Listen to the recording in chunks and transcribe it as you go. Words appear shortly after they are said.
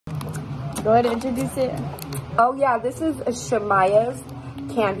Go ahead and introduce it. Oh yeah, this is Shamyia's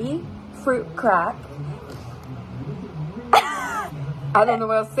candy fruit crack. I don't know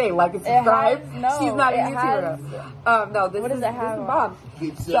what else to say. Like and subscribe. She's not a YouTuber. No, this is bomb.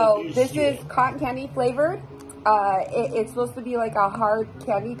 So this is cotton candy flavored. It's supposed to be like a hard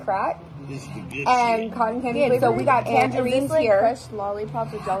candy crack. And cotton candy flavored. So we got tangerines like here. Crushed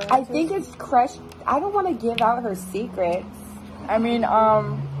lollipops with jelly. I think it's crushed. I don't want to give out her secrets. I mean,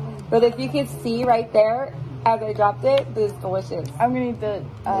 but if you can see right there, as I dropped it, this is delicious. I'm gonna eat the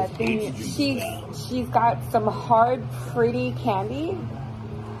thingy. She's got some hard, pretty candy,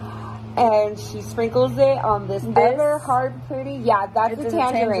 and she sprinkles it on this other hard, pretty. Yeah, that's a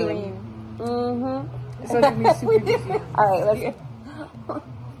tangerine. Mm-hmm. So it's gonna be super juicy. All right, let's.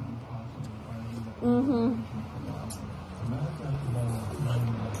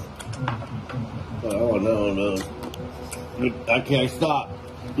 Oh no! I can't stop.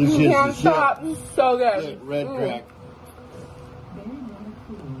 You can't stop. It's so good. Red crack.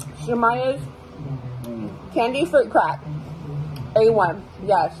 Shamyia's candy fruit crack. A1.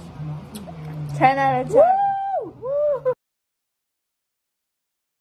 Yes. 10 out of 10.